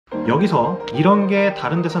여기서 이런 게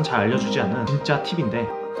다른 데선 잘 알려주지 않는 진짜 팁인데,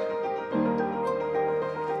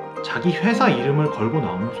 자기 회사 이름을 걸고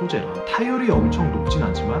나오는 소재라 타율이 엄청 높진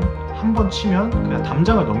않지만 한번 치면 그냥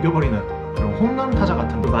담장을 넘겨버리는 그런 홈런 타자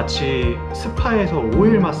같은, 마치 스파에서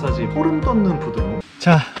오일 마사지 소름 돋는 부드러움.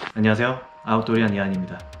 자, 안녕하세요, 아웃도어리안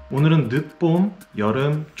이한입니다. 오늘은 늦봄,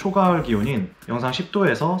 여름, 초가을 기온인 영상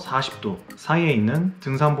 10도에서 40도 사이에 있는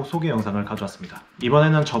등산복 소개 영상을 가져왔습니다.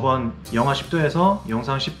 이번에는 저번 영하 10도에서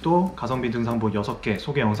영상 10도 가성비 등산복 6개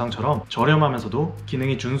소개 영상처럼 저렴하면서도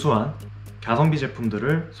기능이 준수한 가성비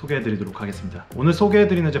제품들을 소개해드리도록 하겠습니다. 오늘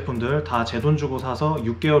소개해드리는 제품들 다 제 돈 주고 사서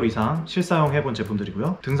 6개월 이상 실사용해본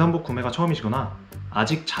제품들이고요. 등산복 구매가 처음이시거나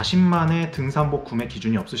아직 자신만의 등산복 구매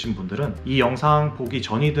기준이 없으신 분들은 이 영상 보기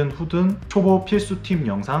전이든 후든 초보 필수팁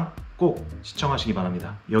영상 꼭 시청하시기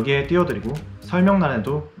바랍니다. 여기에 띄워드리고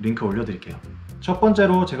설명란에도 링크 올려드릴게요. 첫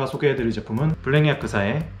번째로 제가 소개해드릴 제품은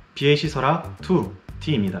블랙야크사의 BAC 설악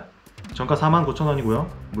 2T입니다. 정가 49,000원이고요.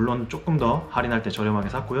 물론 조금 더 할인할 때 저렴하게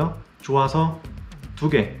샀고요. 좋아서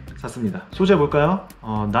 2개 샀습니다. 소재 볼까요?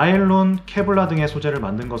 나일론, 케블라 등의 소재를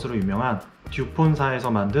만든 것으로 유명한 듀폰사에서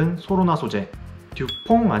만든 소로나 소재,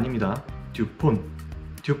 듀퐁 아닙니다, 듀폰.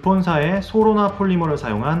 듀폰사의 소로나 폴리머를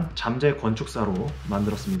사용한 잠재 건축사로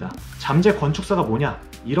만들었습니다. 잠재 건축사가 뭐냐?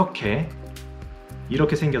 이렇게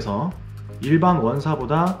생겨서 일반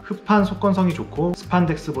원사보다 흡판 속건성이 좋고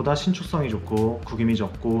스판덱스보다 신축성이 좋고 구김이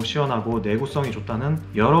적고 시원하고 내구성이 좋다는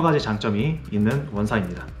여러가지 장점이 있는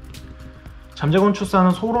원사입니다. 잠재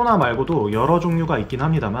건축사는 소로나 말고도 여러 종류가 있긴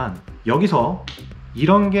합니다만, 여기서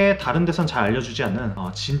이런 게 다른 데선 잘 알려주지 않는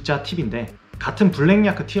진짜 팁인데, 같은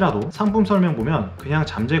블랙야크 티라도 상품 설명 보면 그냥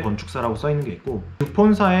잠재 건축사라고 써있는 게 있고,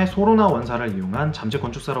 듀폰사의 소로나 원사를 이용한 잠재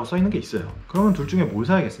건축사라고 써있는 게 있어요. 그러면 둘 중에 뭘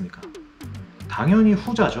사야겠습니까? 당연히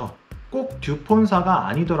후자죠. 꼭 듀폰사가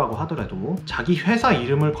아니더라고 하더라도 자기 회사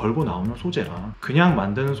이름을 걸고 나오는 소재라 그냥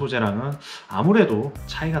만드는 소재랑은 아무래도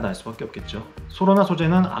차이가 날 수밖에 없겠죠. 소로나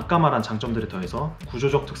소재는 아까 말한 장점들에 더해서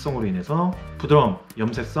구조적 특성으로 인해서 부드러움,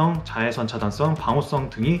 염색성, 자외선 차단성, 방호성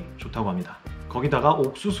등이 좋다고 합니다. 거기다가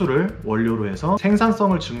옥수수를 원료로 해서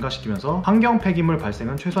생산성을 증가시키면서 환경 폐기물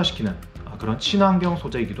발생을 최소화시키는 그런 친환경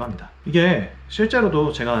소재이기도 합니다. 이게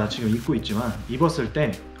실제로도 제가 지금 입고 있지만 입었을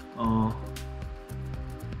때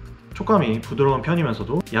촉감이 부드러운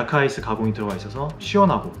편이면서도 야크아이스 가공이 들어가 있어서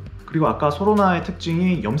시원하고, 그리고 아까 소로나의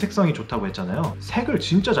특징이 염색성이 좋다고 했잖아요. 색을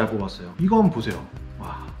진짜 잘 뽑았어요. 이거 한번 보세요.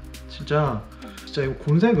 와, 진짜 이거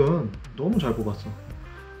곤색은 너무 잘 뽑았어.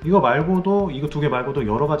 이거 말고도, 이거 2개 말고도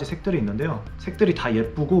여러 가지 색들이 있는데요. 색들이 다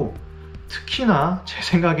예쁘고, 특히나 제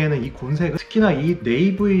생각에는 이 곤색은, 특히나 이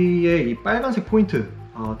네이비의 이 빨간색 포인트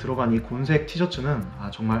들어간 이 곤색 티셔츠는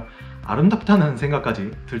정말 아름답다는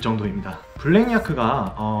생각까지 들 정도입니다.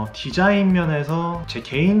 블랙야크가 디자인 면에서 제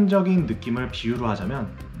개인적인 느낌을 비유로 하자면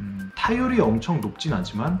타율이 엄청 높진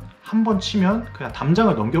않지만 한번 치면 그냥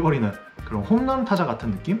담장을 넘겨버리는 그런 홈런 타자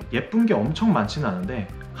같은 느낌? 예쁜 게 엄청 많지는 않은데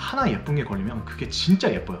하나 예쁜 게 걸리면 그게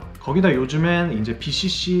진짜 예뻐요. 거기다 요즘엔 이제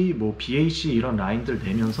BCC, BAC 이런 라인들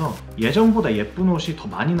내면서 예전보다 예쁜 옷이 더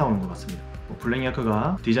많이 나오는 것 같습니다.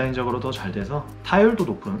 블랙야크가 디자인적으로 더 잘 돼서 타율도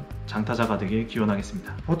높은 장타자가 되길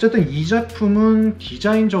기원하겠습니다. 어쨌든 이 제품은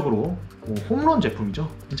디자인적으로 홈런 제품이죠.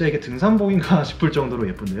 진짜 이게 등산복인가 싶을 정도로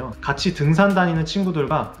예쁜데요. 같이 등산 다니는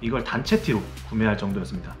친구들과 이걸 단체 티로 구매할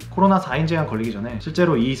정도였습니다. 코로나 4인 제한 걸리기 전에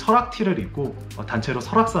실제로 이 설악티를 입고 단체로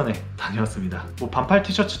설악산에 다녀왔습니다. 반팔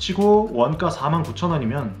티셔츠 치고 원가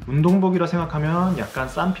 49,000원이면 운동복이라 생각하면 약간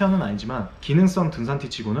싼 편은 아니지만 기능성 등산티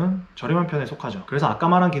치고는 저렴한 편에 속하죠. 그래서 아까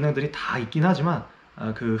말한 기능들이 다 있긴 하지만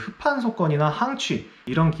그 흡판 속건이나 항취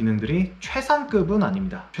이런 기능들이 최상급은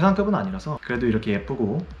아닙니다. 최상급은 아니라서 그래도 이렇게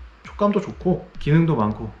예쁘고 촉감도 좋고 기능도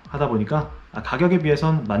많고 하다 보니까 가격에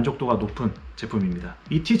비해선 만족도가 높은 제품입니다.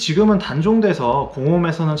 이 티 지금은 단종돼서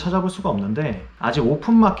공홈에서는 찾아볼 수가 없는데 아직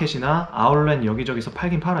오픈마켓이나 아울렛 여기저기서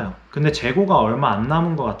팔긴 팔아요. 근데 재고가 얼마 안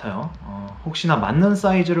남은 것 같아요. 혹시나 맞는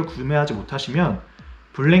사이즈를 구매하지 못하시면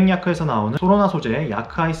블랙야크에서 나오는 소로나 소재의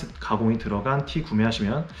야크아이스 가공이 들어간 티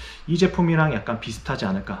구매하시면 이 제품이랑 약간 비슷하지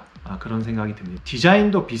않을까 그런 생각이 듭니다.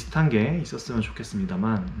 디자인도 비슷한 게 있었으면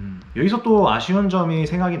좋겠습니다만 여기서 또 아쉬운 점이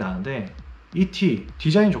생각이 나는데, 이 티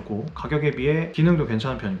디자인 좋고 가격에 비해 기능도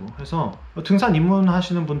괜찮은 편이고 해서 등산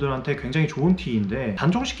입문하시는 분들한테 굉장히 좋은 티인데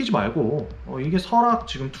단종시키지 말고 이게 설악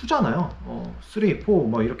지금 2잖아요. 3,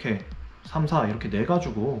 4 이렇게 3, 4 이렇게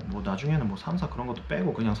내가지고 나중에는 3, 4 그런 것도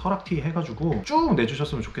빼고 그냥 설악티 해가지고 쭉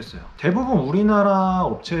내주셨으면 좋겠어요. 대부분 우리나라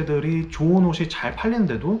업체들이 좋은 옷이 잘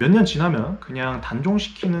팔리는데도 몇 년 지나면 그냥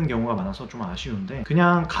단종시키는 경우가 많아서 좀 아쉬운데,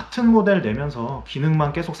 그냥 같은 모델 내면서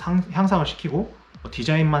기능만 계속 향상을 시키고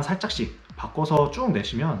디자인만 살짝씩 바꿔서 쭉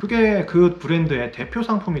내시면 그게 그 브랜드의 대표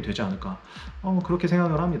상품이 되지 않을까 그렇게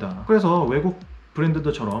생각을 합니다. 그래서 외국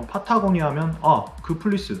브랜드들처럼 파타고니아 하면 아 그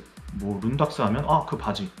플리스, 뭐 룬닥스 하면 아 그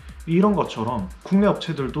바지, 이런 것처럼 국내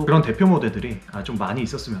업체들도 그런 대표 모델들이 좀 많이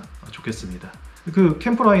있었으면 좋겠습니다. 그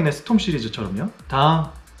캠프라인의 스톰 시리즈처럼요. 다음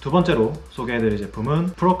두 번째로 소개해드릴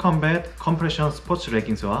제품은 프로컴뱃 컴프레션 스포츠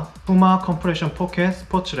레깅스와 푸마 컴프레션 포켓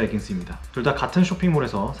스포츠 레깅스입니다. 둘 다 같은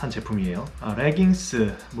쇼핑몰에서 산 제품이에요.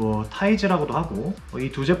 레깅스, 뭐 타이즈라고도 하고,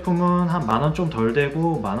 이 두 제품은 한 10,000원 좀 덜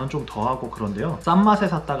되고 10,000원 좀 더 하고 그런데요, 싼 맛에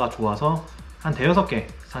샀다가 좋아서 한 5-6개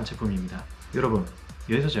산 제품입니다. 여러분,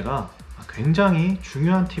 여기서 제가 굉장히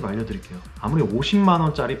중요한 팁 알려드릴게요. 아무리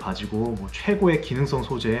 50만원짜리 바지고 뭐 최고의 기능성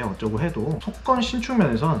소재 어쩌고 해도 속건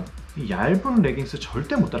신축면에선 이 얇은 레깅스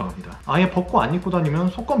절대 못 따라갑니다. 아예 벗고 안 입고 다니면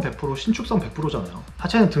속건 100%, 신축성 100%잖아요.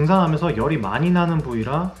 하체는 등산하면서 열이 많이 나는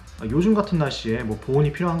부위라 요즘 같은 날씨에 뭐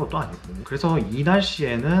보온이 필요한 것도 아니고, 그래서 이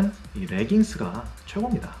날씨에는 이 레깅스가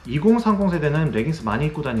최고입니다. 2030 세대는 레깅스 많이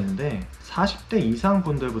입고 다니는데 40대 이상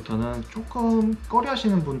분들부터는 조금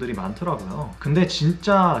꺼려하시는 분들이 많더라고요. 근데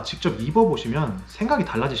진짜 직접 입어보시면 생각이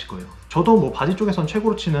달라지실 거예요. 저도 뭐 바지 쪽에선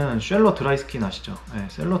최고로 치는 쉘러 드라이스킨 아시죠? 네,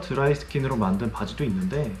 쉘러 드라이스킨으로 만든 바지도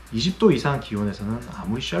있는데 20도 이상 기온에서는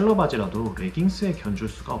아무리 쉘러 바지라도 레깅스에 견줄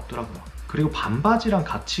수가 없더라고요. 그리고 반바지랑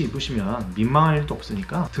같이 입으시면 민망할 일도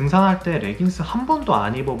없으니까 등산할 때 레깅스 한 번도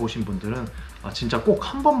안 입어보신 분들은 진짜 꼭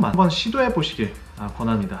한 번만 시도해 보시길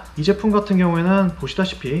권합니다. 이 제품 같은 경우에는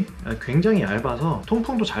보시다시피 굉장히 얇아서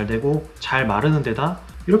통풍도 잘 되고 잘 마르는 데다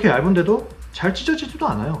이렇게 얇은데도 잘 찢어지지도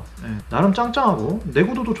않아요. 네, 나름 짱짱하고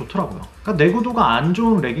내구도도 좋더라고요. 그러니까 내구도가 안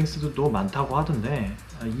좋은 레깅스도 많다고 하던데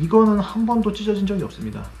이거는 한 번도 찢어진 적이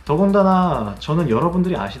없습니다. 더군다나 저는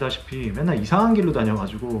여러분들이 아시다시피 맨날 이상한 길로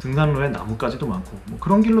다녀가지고 등산로에 나뭇가지도 많고 뭐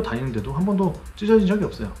그런 길로 다니는데도 한 번도 찢어진 적이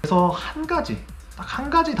없어요. 그래서 딱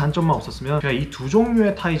한 가지 단점만 없었으면 제가 이 두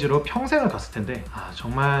종류의 타이즈로 평생을 갔을 텐데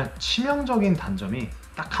정말 치명적인 단점이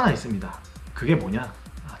딱 하나 있습니다. 그게 뭐냐,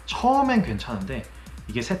 처음엔 괜찮은데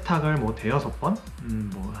이게 세탁을 뭐 5-6번?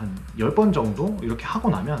 뭐 한 10번 정도 이렇게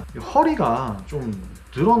하고 나면 허리가 좀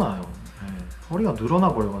늘어나요. 네, 허리가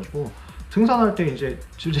늘어나 버려가지고 등산할 때 이제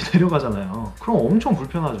질질 내려가잖아요. 그럼 엄청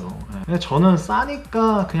불편하죠. 네, 저는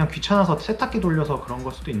싸니까 그냥 귀찮아서 세탁기 돌려서 그런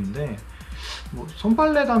걸 수도 있는데 뭐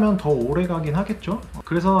손빨래 가면 더 오래 가긴 하겠죠.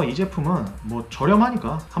 그래서 이 제품은 뭐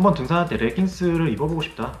저렴하니까 한번 등산할 때 레깅스를 입어보고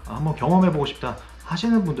싶다, 한번 경험해보고 싶다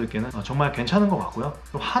하시는 분들께는 정말 괜찮은 것 같고요.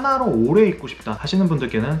 또 하나로 오래 입고 싶다 하시는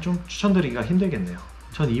분들께는 좀 추천드리기가 힘들겠네요.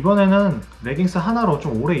 전 이번에는 레깅스 하나로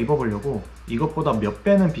좀 오래 입어보려고 이것보다 몇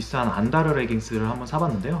배는 비싼 안다르 레깅스를 한번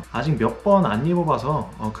사봤는데요. 아직 몇 번 안 입어봐서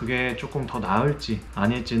그게 조금 더 나을지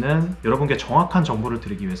아닐지는 여러분께 정확한 정보를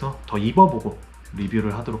드리기 위해서 더 입어보고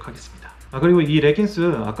리뷰를 하도록 하겠습니다. 그리고 이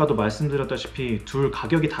레깅스 아까도 말씀드렸다시피 둘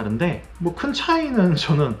가격이 다른데 뭐 큰 차이는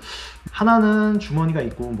저는 하나는 주머니가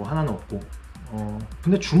있고 뭐 하나는 없고,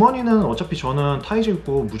 근데 주머니는 어차피 저는 타이즈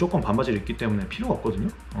입고 무조건 반바지를 입기 때문에 필요가 없거든요.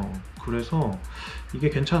 그래서 이게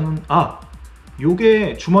괜찮은,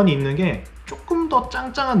 요게 주머니 있는 게 조금 더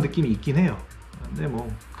짱짱한 느낌이 있긴 해요. 근데 뭐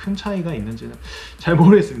큰 차이가 있는지는 잘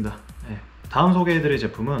모르겠습니다. 네. 다음 소개해드릴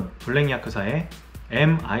제품은 블랙야크사의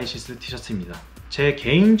MICS 티셔츠입니다. 제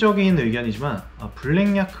개인적인 의견이지만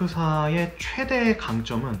블랙야크사의 최대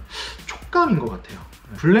강점은 촉감인 것 같아요.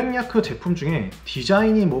 블랙야크 제품 중에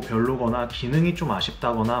디자인이 뭐 별로거나 기능이 좀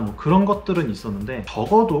아쉽다거나 뭐 그런 것들은 있었는데,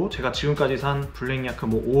 적어도 제가 지금까지 산 블랙야크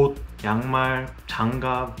뭐 옷, 양말,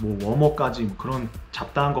 장갑, 뭐 워머까지 뭐 그런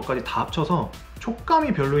잡다한 것까지 다 합쳐서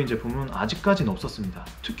촉감이 별로인 제품은 아직까지는 없었습니다.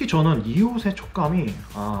 특히 저는 이 옷의 촉감이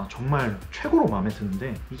정말 최고로 마음에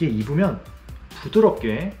드는데, 이게 입으면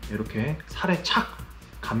부드럽게 이렇게 살에 착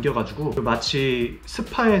감겨가지고 마치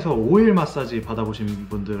스파에서 오일 마사지 받아보신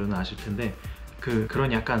분들은 아실 텐데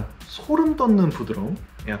그런 약간 소름 돋는 부드러움?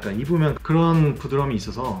 약간 입으면 그런 부드러움이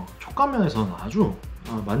있어서 촉감 면에서는 아주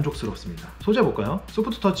만족스럽습니다. 소재 볼까요?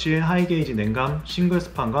 소프트터치의 하이게이지 냉감 싱글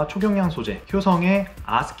스판과 초경량 소재, 효성의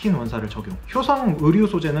아스킨 원사를 적용. 효성 의류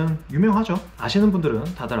소재는 유명하죠. 아시는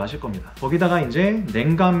분들은 다들 아실 겁니다. 거기다가 이제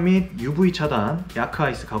냉감 및 UV 차단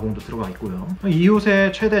야크아이스 가공도 들어가 있고요. 이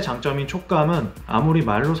옷의 최대 장점인 촉감은 아무리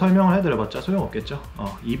말로 설명을 해드려봤자 소용없겠죠.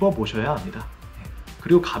 입어보셔야 합니다.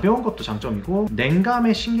 그리고 가벼운 것도 장점이고,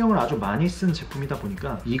 냉감에 신경을 아주 많이 쓴 제품이다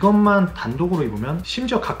보니까 이것만 단독으로 입으면,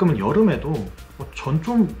 심지어 가끔은 여름에도 전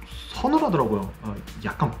좀 서늘하더라고요.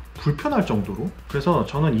 약간 불편할 정도로. 그래서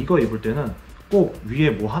저는 이거 입을 때는 꼭 위에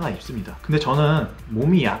뭐 하나 입습니다. 근데 저는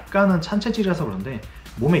몸이 약간은 찬 체질이라서 그런데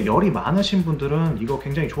몸에 열이 많으신 분들은 이거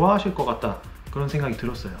굉장히 좋아하실 것 같다, 그런 생각이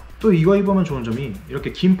들었어요. 또 이거 입으면 좋은 점이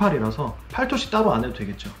이렇게 긴 팔이라서 팔토시 따로 안 해도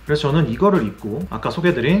되겠죠. 그래서 저는 이거를 입고 아까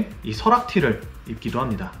소개해드린 이 설악티를 입기도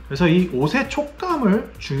합니다. 그래서 이 옷의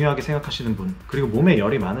촉감을 중요하게 생각하시는 분, 그리고 몸에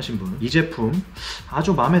열이 많으신 분, 이 제품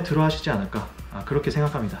아주 마음에 들어 하시지 않을까, 그렇게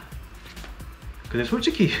생각합니다. 근데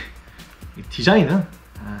솔직히 디자인은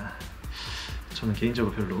저는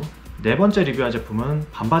개인적으로 별로. 네 번째 리뷰할 제품은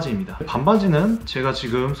반바지입니다. 반바지는 제가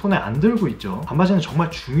지금 손에 안 들고 있죠. 반바지는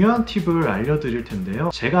정말 중요한 팁을 알려드릴 텐데요.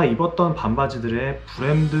 제가 입었던 반바지들의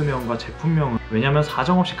브랜드명과 제품명은 왜냐면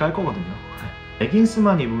사정없이 깔 거거든요.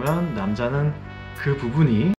 레깅스만 입으면 남자는 그 부분이